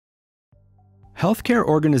Healthcare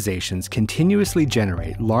organizations continuously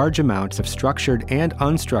generate large amounts of structured and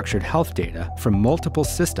unstructured health data from multiple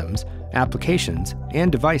systems, applications,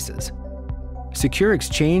 and devices. Secure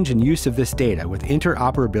exchange and use of this data with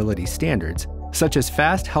interoperability standards, such as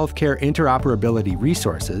Fast Healthcare Interoperability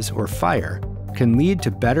Resources, or FHIR, can lead to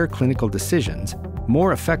better clinical decisions,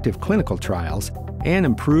 more effective clinical trials, and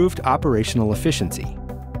improved operational efficiency.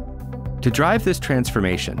 To drive this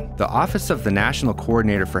transformation, the Office of the National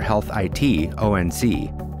Coordinator for Health IT,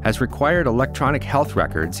 ONC, has required electronic health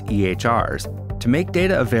records, EHRs, to make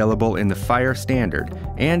data available in the FHIR standard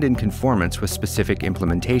and in conformance with specific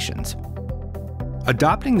implementations.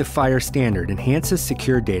 Adopting the FHIR standard enhances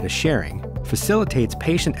secure data sharing, facilitates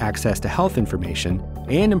patient access to health information,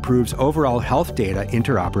 and improves overall health data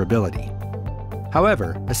interoperability.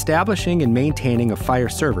 However, establishing and maintaining a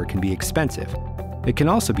FHIR server can be expensive. It can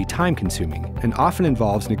also be time-consuming and often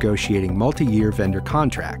involves negotiating multi-year vendor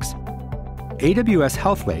contracts. AWS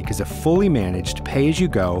HealthLake is a fully managed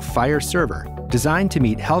pay-as-you-go FHIR server designed to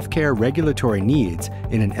meet healthcare regulatory needs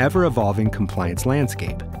in an ever-evolving compliance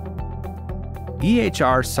landscape.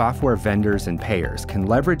 EHR software vendors and payors can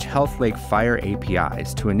leverage HealthLake FHIR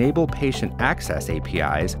APIs to enable patient access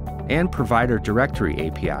APIs and provider directory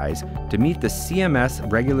APIs to meet the CMS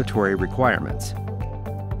regulatory requirements.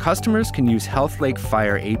 Customers can use HealthLake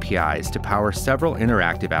FHIR APIs to power several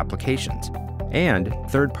interactive applications, and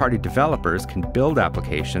third-party developers can build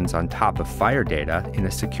applications on top of FHIR data in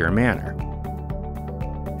a secure manner.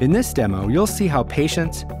 In this demo, you'll see how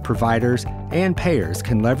patients, providers, and payers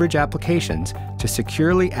can leverage applications to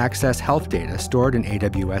securely access health data stored in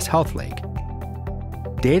AWS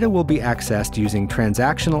HealthLake. Data will be accessed using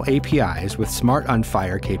transactional APIs with Smart on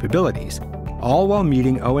FHIR capabilities, all while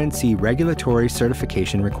meeting ONC regulatory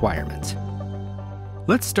certification requirements.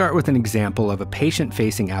 Let's start with an example of a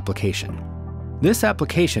patient-facing application. This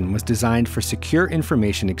application was designed for secure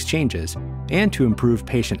information exchanges and to improve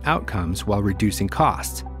patient outcomes while reducing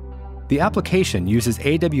costs. The application uses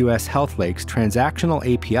AWS HealthLake's transactional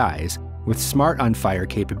APIs with Smart on FHIR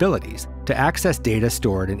capabilities to access data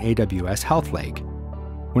stored in AWS HealthLake.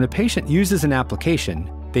 When a patient uses an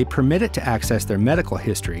application, they permit it to access their medical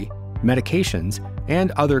history, medications,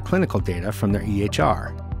 and other clinical data from their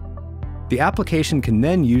EHR. The application can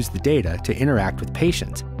then use the data to interact with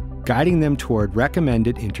patients, guiding them toward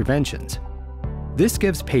recommended interventions. This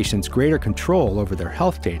gives patients greater control over their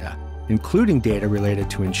health data, including data related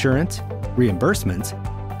to insurance, reimbursements,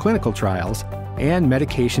 clinical trials, and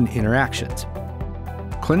medication interactions.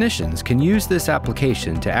 Clinicians can use this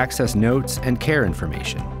application to access notes and care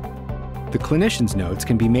information. The clinician's notes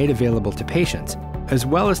can be made available to patients, as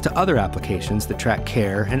well as to other applications that track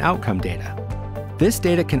care and outcome data. This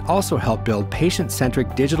data can also help build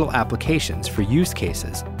patient-centric digital applications for use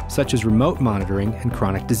cases, such as remote monitoring and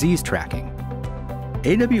chronic disease tracking.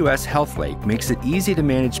 AWS HealthLake makes it easy to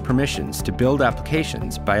manage permissions to build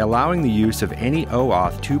applications by allowing the use of any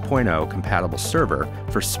OAuth 2.0 compatible server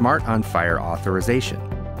for Smart on FHIR authorization,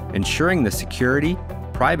 ensuring the security,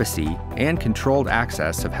 privacy, and controlled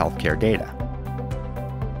access of healthcare data.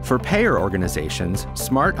 For payer organizations,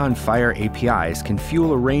 Smart on FHIR APIs can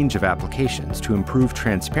fuel a range of applications to improve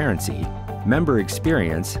transparency, member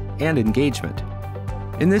experience, and engagement.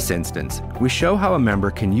 In this instance, we show how a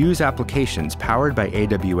member can use applications powered by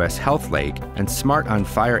AWS HealthLake and Smart on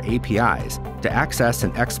FHIR APIs to access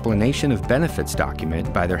an explanation of benefits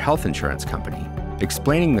document by their health insurance company,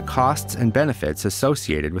 explaining the costs and benefits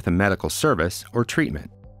associated with a medical service or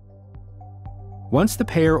treatment. Once the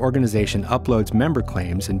payer organization uploads member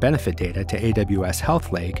claims and benefit data to AWS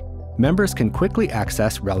HealthLake, members can quickly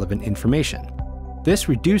access relevant information. This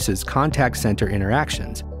reduces contact center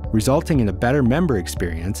interactions, resulting in a better member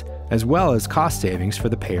experience as well as cost savings for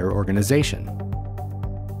the payer organization.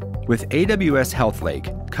 With AWS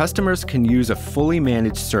HealthLake, customers can use a fully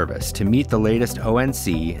managed service to meet the latest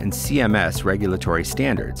ONC and CMS regulatory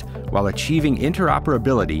standards while achieving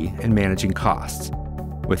interoperability and managing costs.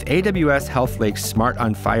 With AWS HealthLake's Smart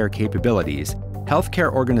on FHIR capabilities,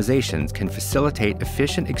 healthcare organizations can facilitate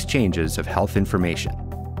efficient exchanges of health information.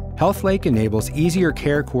 HealthLake enables easier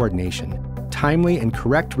care coordination, timely and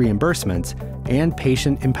correct reimbursements, and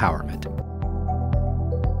patient empowerment.